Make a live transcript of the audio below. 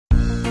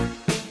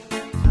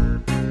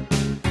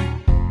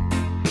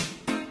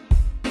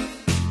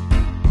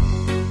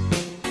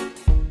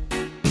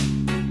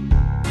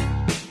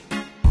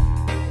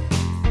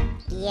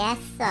Yes,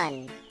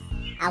 son.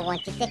 I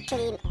want you to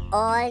clean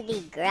all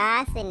the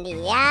grass in the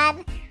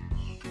yard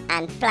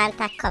and plant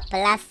a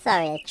couple of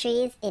sorrel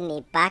trees in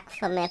the back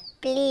for me,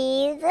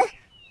 please.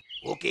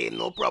 Okay,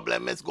 no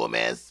problem, Miss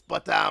Gomez.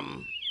 But as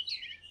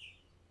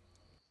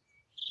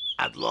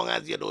long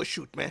as you don't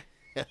shoot me.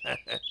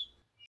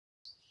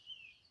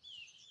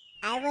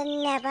 I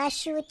will never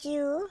shoot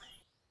you.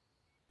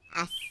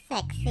 A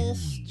sexy,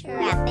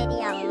 strapped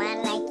young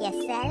man like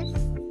yourself.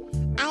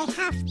 I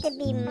have to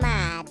be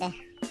mad.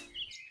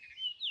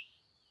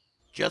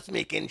 Just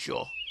making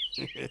sure.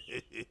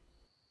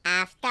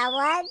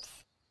 Afterwards,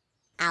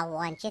 I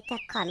want you to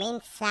come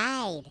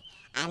inside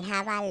and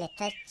have a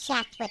little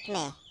chat with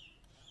me.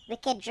 We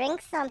could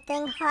drink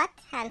something hot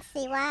and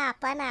see what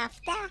happens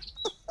after.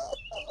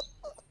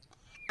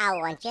 I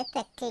want you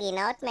to clean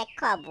out my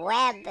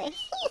cobweb.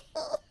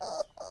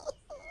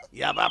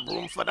 You have a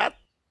broom for that?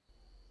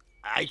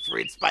 I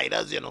afraid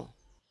spiders, you know.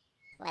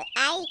 Well,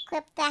 I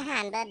equipped to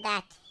handle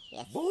that.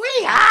 Yes.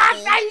 We have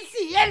I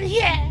see in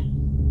here.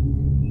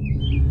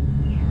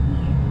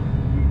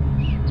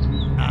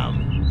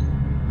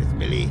 Miss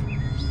Millie,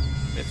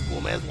 Miss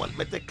Gomez want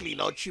me to clean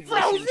out she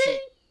Frowzy,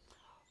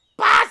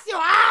 pass your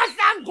ass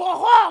and go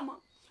home.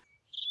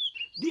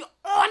 The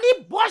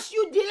only boss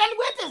you dealing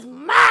with is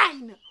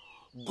mine.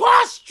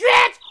 Go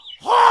straight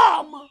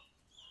home.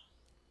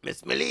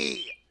 Miss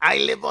Millie, I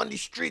live on the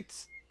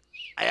streets.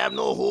 I have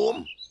no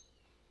home.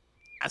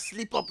 I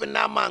sleep up in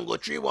that mango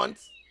tree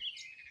once.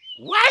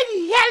 Why the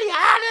hell you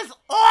had this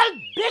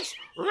old bitch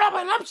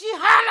rubbing up she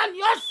had on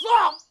your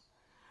soul?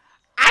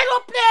 I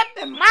don't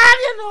play the man,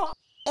 you know.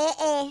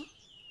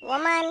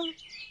 Woman,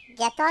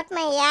 get out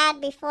my yard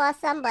before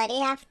somebody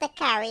have to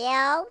carry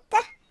out.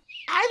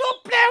 I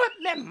don't play with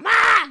the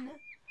man.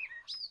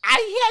 I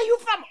hear you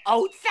from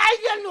outside,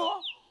 you know.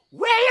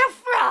 Where you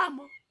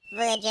from?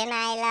 Virgin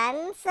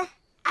Islands.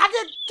 I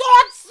just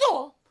thought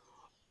so.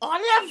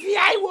 Only a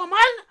VI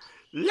woman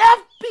love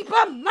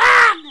people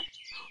man.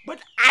 But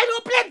I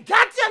don't play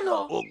that, you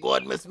know. Oh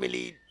God, Miss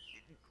Millie,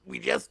 we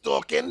just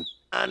talking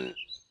and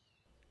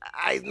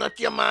I's not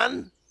your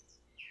man.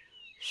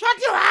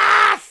 Shut your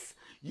ass!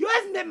 You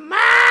is the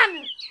man!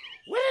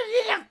 When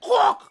you need a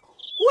cook,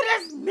 who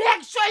does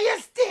make sure you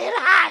stay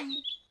high?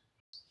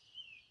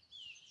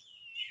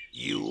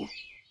 You?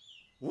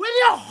 When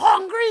you're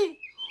hungry,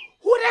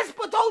 who does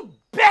put out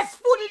best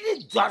food in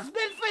the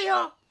dustbin for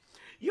you?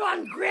 You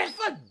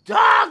ungrateful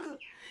dog!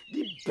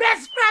 The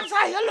best scraps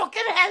are you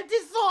looking healthy,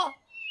 so.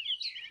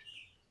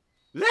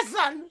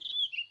 Listen,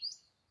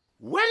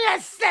 when you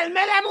sell me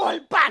them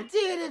old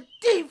panty in the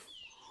thief,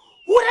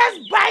 who does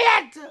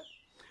buy it?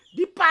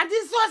 The panty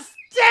so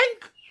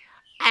stink,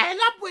 I end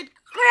up with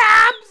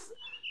crabs,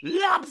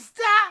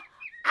 lobster,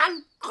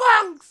 and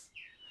conchs.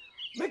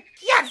 My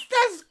cat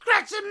still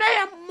scratching me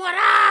your mother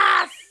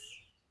ass.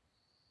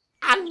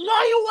 And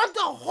now you want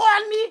to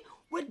hold me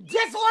with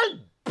this old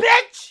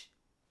bitch?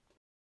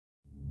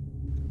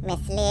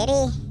 Miss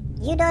Lady,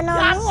 you don't know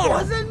That me.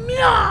 wasn't me.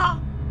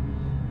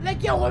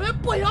 Like you want me to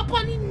put you up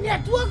on the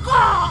network.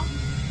 Oh,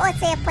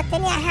 so you're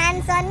putting your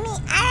hands on me,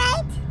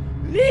 alright?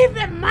 Leave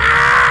the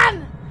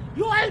man!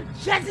 You old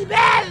Jezebel!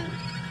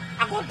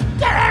 I'm going to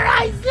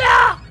terrorize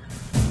you!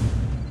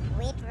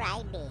 Wait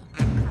right there.